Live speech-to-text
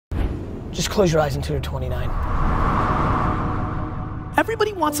Just close your eyes until you're 29.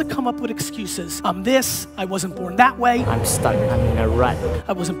 Everybody wants to come up with excuses. I'm this, I wasn't born that way. I'm stuck, I'm in a rut.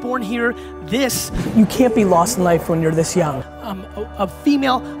 I wasn't born here, this. You can't be lost in life when you're this young. I'm a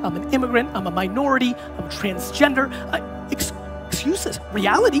female, I'm an immigrant, I'm a minority, I'm transgender. Excuses,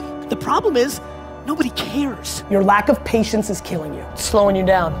 reality. The problem is, nobody cares. Your lack of patience is killing you. It's slowing you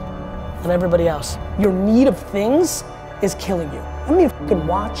down and everybody else. Your need of things is killing you. I don't need a fucking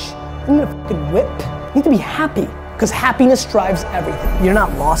watch, I don't need a fucking whip. You need to be happy. Because happiness drives everything. You're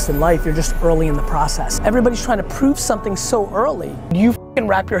not lost in life, you're just early in the process. Everybody's trying to prove something so early. Do you fucking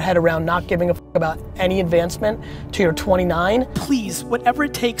wrap your head around not giving a fuck about any advancement till you're 29? Please, whatever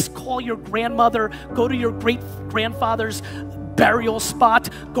it takes, call your grandmother, go to your great-grandfather's burial spot,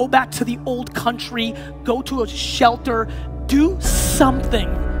 go back to the old country, go to a shelter, do something.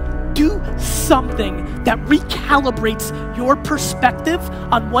 Do something that recalibrates your perspective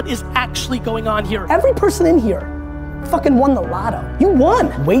on what is actually going on here. Every person in here fucking won the lotto. You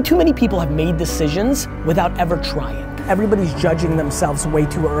won. Way too many people have made decisions without ever trying. Everybody's judging themselves way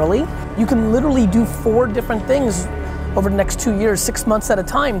too early. You can literally do 4 different things over the next 2 years, 6 months at a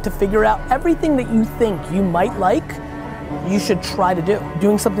time to figure out everything that you think you might like, you should try to do.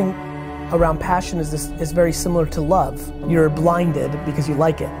 Doing something around passion is very similar to love. You're blinded because you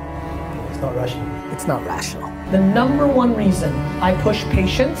like it. It's not rational. It's not rational. The #1 reason I push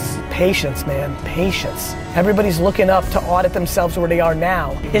patience, man, patience. Everybody's looking up to audit themselves where they are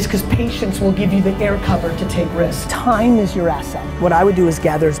now, is because patience will give you the air cover to take risks. Time is your asset. What I would do is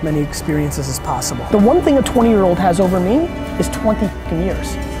gather as many experiences as possible. The one thing a 20-year-old has over me is 20 fucking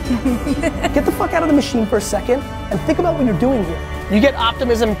years. Get the fuck out of the machine for a second and think about what you're doing here. You get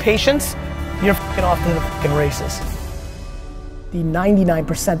optimism and patience, you're fucking off to the fucking races. The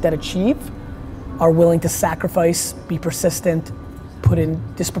 99% that achieve are willing to sacrifice, be persistent, put in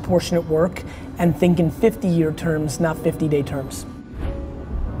disproportionate work, and think in 50-year terms, not 50-day terms.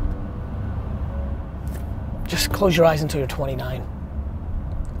 Just close your eyes until you're 29.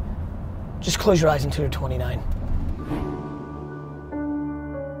 Just close your eyes until you're 29.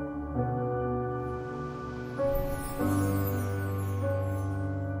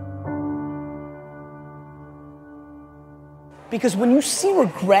 Because when you see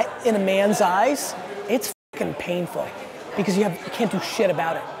regret in a man's eyes, it's fucking painful because you can't do shit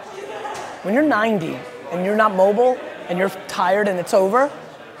about it. When you're 90 and you're not mobile and you're tired and it's over,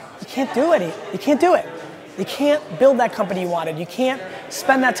 you can't do it. You can't do it. You can't build that company you wanted. You can't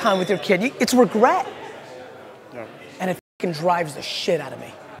spend that time with your kid. It's regret. Yeah. And it fucking drives the shit out of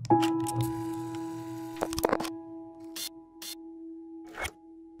me.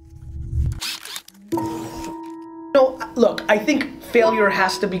 Look, I think failure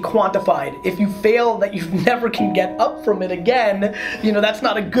has to be quantified. If you fail that you never can get up from it again, that's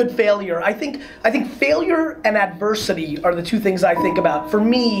not a good failure. I think failure and adversity are the 2 things I think about. For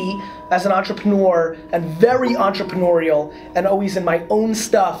me, as an entrepreneur and very entrepreneurial and always in my own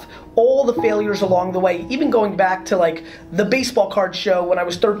stuff, all the failures along the way, even going back to like the baseball card show when I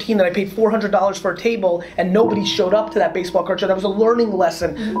was 13 and I paid $400 for a table and nobody showed up to that baseball card show. That was a learning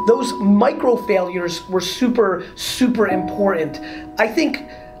lesson. Those micro failures were super, super important. I think,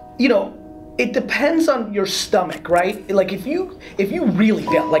 it depends on your stomach, right? Like if you really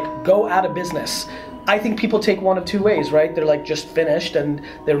fail, like go out of business, I think people take one of 2 ways, right? They're like just finished and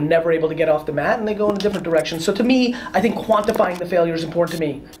they're never able to get off the mat and they go in a different direction. So to me, I think quantifying the failure is important to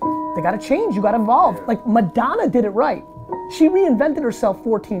me. They gotta change, you gotta evolve. Like Madonna did it right. She reinvented herself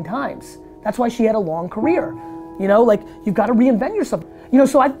 14 times. That's why she had a long career. Like you've gotta reinvent yourself.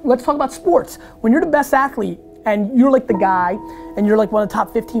 Let's talk about sports. When you're the best athlete and you're like the guy and you're like one of the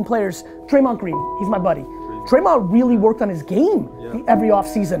top 15 players, Draymond Green, he's my buddy. Draymond really worked on his game every off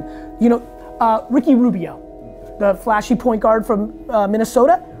season. Ricky Rubio, the flashy point guard from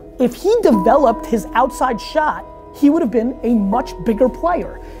Minnesota, if he developed his outside shot, he would have been a much bigger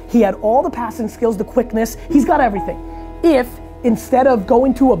player. He had all the passing skills, the quickness, he's got everything. If instead of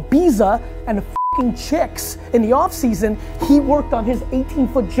going to Ibiza and f***ing chicks in the off season, he worked on his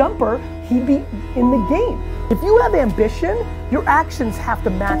 18-foot jumper, he'd be in the game. If you have ambition, your actions have to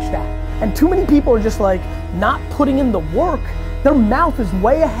match that. And too many people are just like not putting in the work. Their mouth is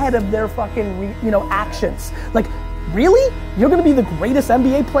way ahead of their fucking, actions. Like, really? You're gonna be the greatest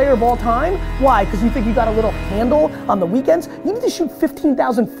NBA player of all time? Why? Because you think you got a little handle on the weekends? You need to shoot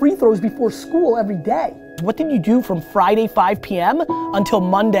 15,000 free throws before school every day. What did you do from Friday 5 p.m. until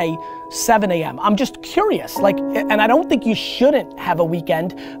Monday 7 a.m.? I'm just curious, and I don't think you shouldn't have a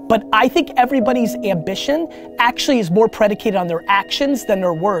weekend, but I think everybody's ambition actually is more predicated on their actions than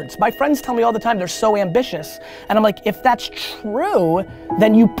their words. My friends tell me all the time they're so ambitious, and I'm like, if that's true,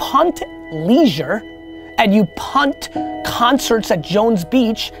 then you punt leisure, and you punt concerts at Jones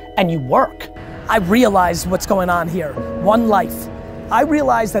Beach, and you work. I realize what's going on here. One life. I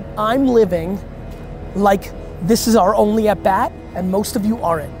realize that I'm living like this is our only at bat, and most of you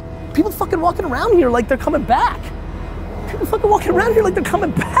aren't. People fucking walking around here like they're coming back. People fucking walking around here like they're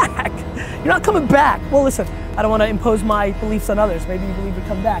coming back. You're not coming back. Well, listen, I don't want to impose my beliefs on others. Maybe you believe you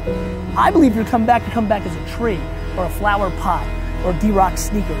come back. I believe you come back as a tree, or a flower pot, or D-Rock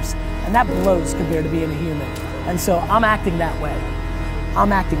sneakers. And that blows compared to being a human. And so I'm acting that way.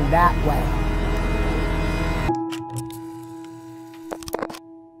 I'm acting that way.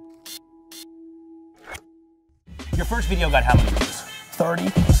 Your first video got how many views? 30,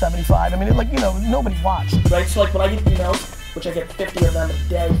 75. I mean, like, you know, nobody watched. Right? So like when I get emails, which I get 50 of them a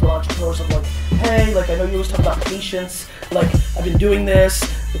day for entrepreneurs, of like, hey, like I know you always talk about patience. Like, I've been doing this,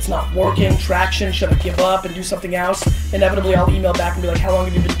 it's not working, traction, should I give up and do something else? Inevitably, I'll email back and be like, how long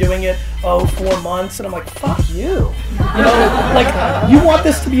have you been doing it? Oh, 4 months. And I'm like, fuck you. You know, like, you want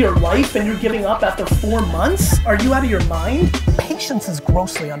this to be your life and you're giving up after 4 months? Are you out of your mind? Patience is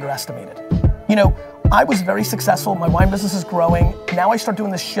grossly underestimated. You know, I was very successful, my wine business is growing. Now I start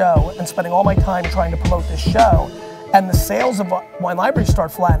doing this show and spending all my time trying to promote this show. And the sales of Wine Library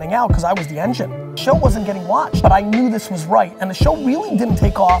start flattening out because I was the engine. The show wasn't getting watched, but I knew this was right. And the show really didn't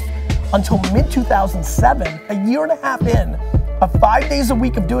take off until mid-2007, a year and a half in, of 5 days a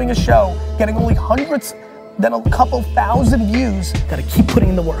week of doing a show, getting only hundreds, then a couple thousand views. Gotta keep putting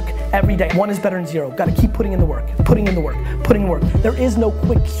in the work every day. 1 is better than 0. Gotta keep putting in the work, putting in the work, putting in the work. There is no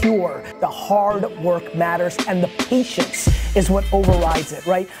quick cure. The hard work matters, and the patience is what overrides it,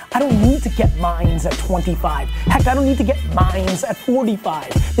 right? I don't need to get mines at 25. Heck, I don't need to get mines at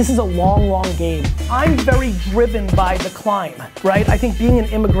 45. This is a long, long game. I'm very driven by the climb, right? I think being an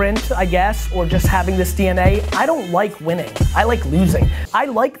immigrant, I guess, or just having this DNA, I don't like winning. I like losing. I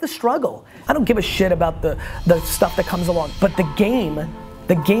like the struggle. I don't give a shit about the stuff that comes along. But the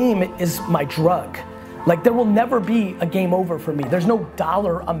game is my drug. Like, there will never be a game over for me. There's no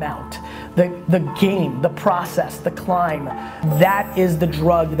dollar amount. The game, the process, the climb, that is the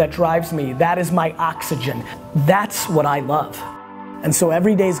drug that drives me. That is my oxygen. That's what I love. And so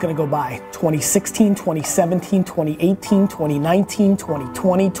every day is gonna go by. 2016, 2017, 2018, 2019,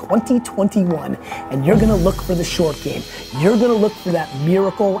 2020, 2021. And you're gonna look for the short game. You're gonna look for that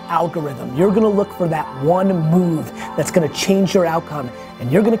miracle algorithm. You're gonna look for that one move that's gonna change your outcome.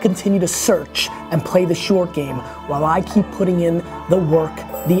 And you're gonna continue to search and play the short game while I keep putting in the work,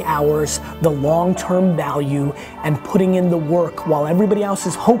 the hours, the long-term value, and putting in the work while everybody else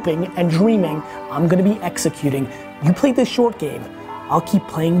is hoping and dreaming. I'm gonna be executing. You play this short game, I'll keep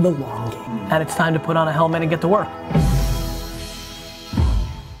playing the long game. And it's time to put on a helmet and get to work.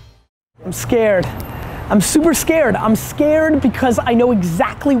 I'm scared. I'm super scared. I'm scared because I know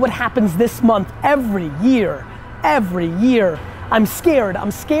exactly what happens this month every year. Every year. I'm scared.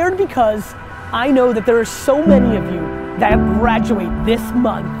 I'm scared because I know that there are so many of you that graduate this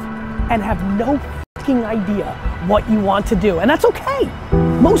month and have no fucking idea what you want to do. And that's okay.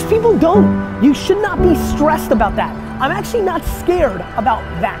 Most people don't. You should not be stressed about that. I'm actually not scared about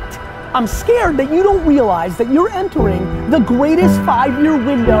that. I'm scared that you don't realize that you're entering the greatest 5-year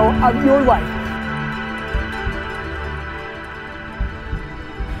window of your life.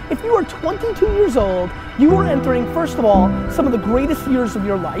 If you are 22 years old, you are entering, first of all, some of the greatest years of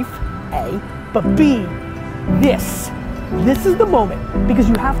your life, A, but B, this is the moment, because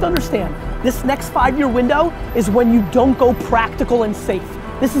you have to understand, this next 5-year window is when you don't go practical and safe.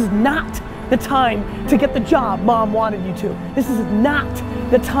 This is not the time to get the job mom wanted you to. This is not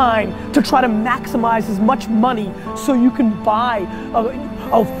the time to try to maximize as much money so you can buy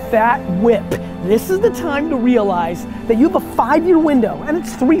a fat whip. This is the time to realize that you have a 5-year window, and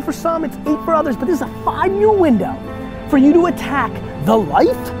it's 3 for some, it's 8 for others, but this is a 5-year window for you to attack the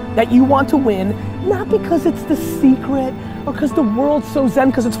life that you want to win, not because it's the secret or because the world's so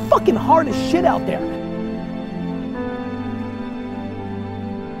zen, because it's fucking hard as shit out there.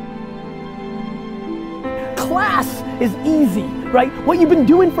 Class is easy, right? What you've been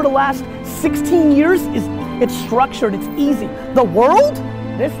doing for the last 16 years it's structured, it's easy. The world,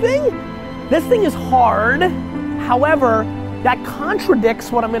 this thing is hard. However, that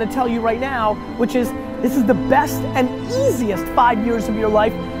contradicts what I'm gonna tell you right now, which is this is the best and easiest 5 years of your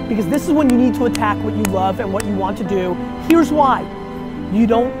life, because this is when you need to attack what you love and what you want to do. Here's why. You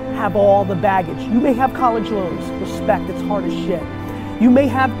don't have all the baggage. You may have college loans, respect, it's hard as shit. You may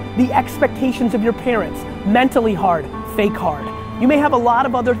have the expectations of your parents, mentally hard, fake hard. You may have a lot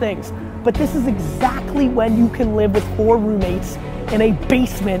of other things, but this is exactly when you can live with 4 roommates in a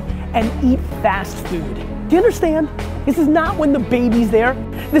basement and eat fast food. Do you understand? This is not when the baby's there.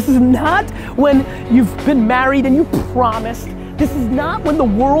 This is not when you've been married and you promised. This is not when the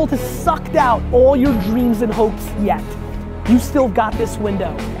world has sucked out all your dreams and hopes yet. You still got this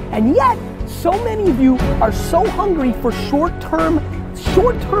window. And yet, so many of you are so hungry for short-term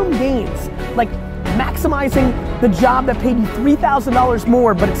gains, like maximizing the job that paid you $3,000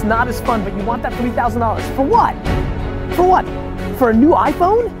 more, but it's not as fun, but you want that $3,000. For what? For what? For a new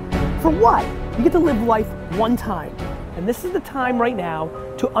iPhone? For what? You get to live life one time. And this is the time right now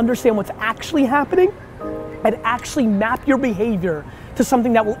to understand what's actually happening and actually map your behavior to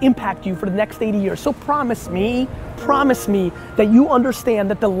something that will impact you for the next 80 years. So promise me that you understand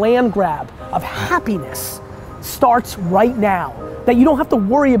that the land grab of happiness starts right now. That you don't have to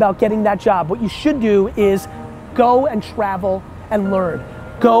worry about getting that job. What you should do is go and travel and learn.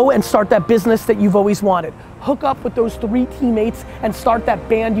 Go and start that business that you've always wanted. Hook up with those 3 teammates and start that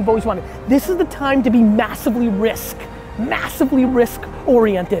band you've always wanted. This is the time to be massively risk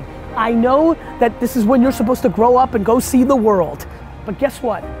oriented. I know that this is when you're supposed to grow up and go see the world, but guess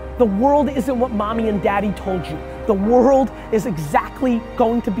what? The world isn't what mommy and daddy told you. The world is exactly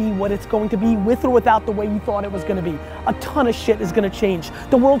going to be what it's going to be, with or without the way you thought it was going to be. A ton of shit is going to change.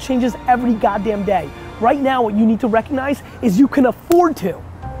 The world changes every goddamn day. Right now, what you need to recognize is you can afford to.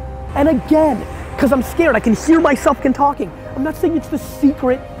 And again, because I'm scared, I can hear myself talking. I'm not saying it's the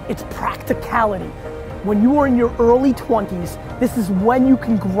secret, it's practicality. When you are in your early 20s, this is when you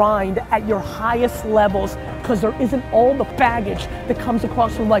can grind at your highest levels, because there isn't all the baggage that comes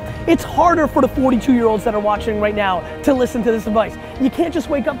across from life. It's harder for the 42-year-olds that are watching right now to listen to this advice. You can't just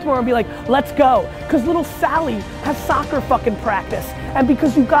wake up tomorrow and be like, let's go. Because little Sally has soccer fucking practice. And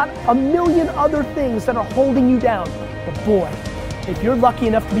because you've got a million other things that are holding you down. But boy, if you're lucky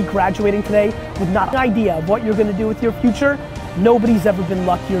enough to be graduating today with not an idea of what you're gonna do with your future, nobody's ever been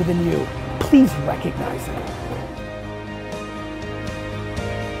luckier than you. Please recognize it.